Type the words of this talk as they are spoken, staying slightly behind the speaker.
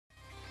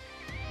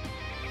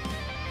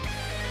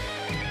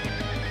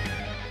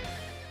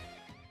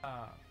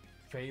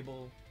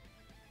fable,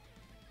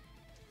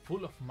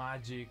 full of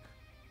magic,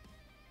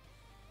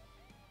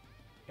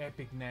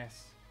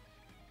 epicness,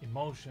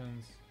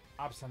 emotions,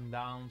 ups and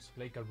downs,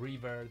 like a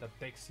river that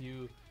takes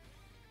you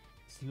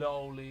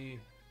slowly,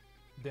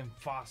 then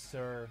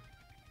faster.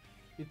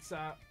 It's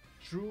a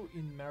true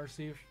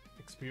immersive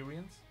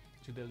experience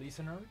to the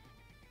listener.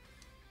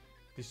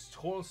 This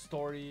whole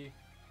story,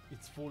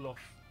 it's full of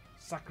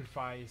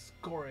sacrifice,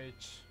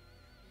 courage,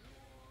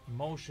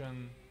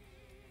 emotion,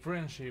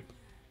 friendship,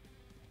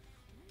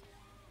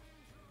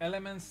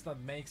 elements that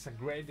makes a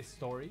great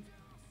story.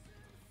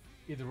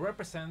 It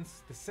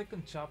represents the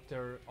second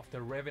chapter of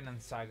the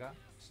Revenant saga,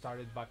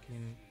 started back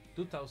in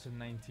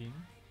 2019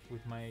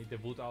 with my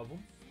debut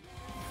album.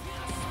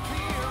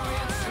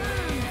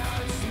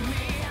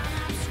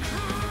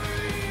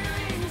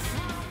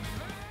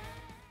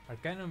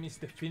 Arcanum is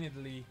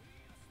definitely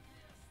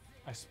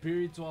a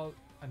spiritual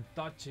and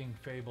touching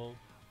fable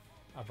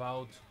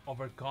about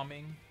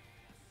overcoming,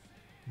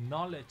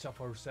 knowledge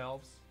of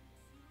ourselves,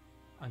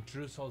 and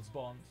true soul's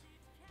bond.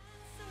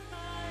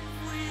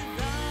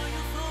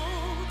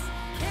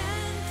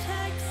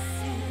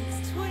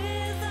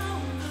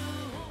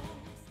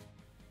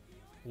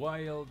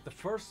 While the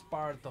first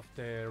part of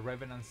the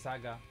Revenant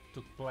saga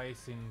took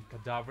place in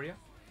Cadavria,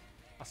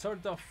 a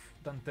sort of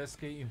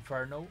Dantesque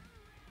inferno,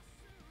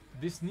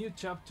 this new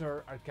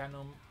chapter,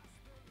 Arcanum,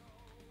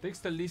 takes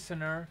the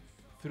listener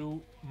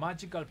through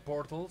magical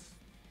portals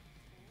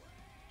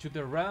to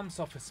the realms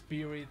of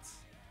spirits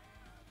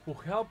who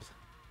helped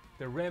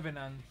the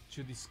Revenant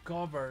to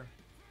discover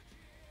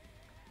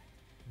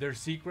their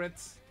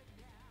secrets,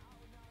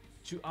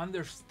 to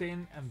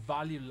understand and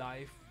value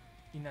life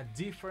in a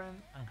different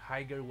and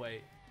higher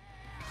way.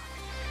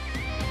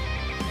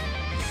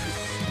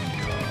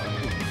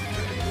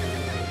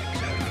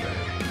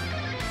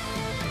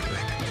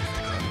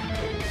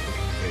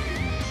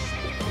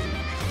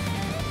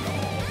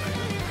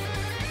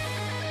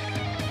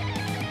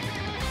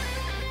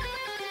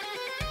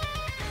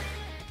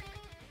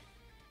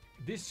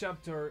 This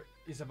chapter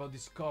is about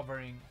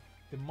discovering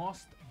the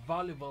most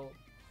valuable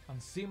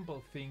and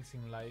simple things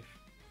in life,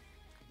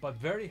 but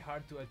very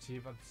hard to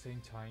achieve at the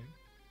same time,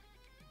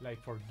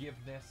 like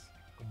forgiveness,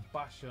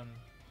 compassion,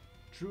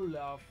 true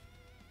love,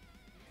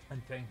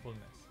 and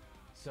thankfulness.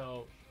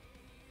 So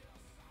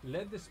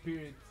let the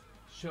Spirit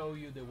show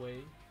you the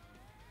way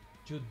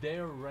to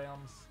their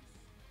realms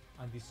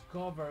and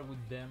discover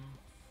with them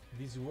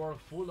this world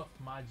full of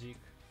magic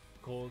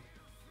called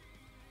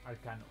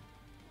Arcanum,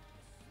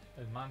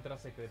 el mantra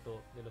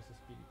secreto de los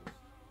espíritus.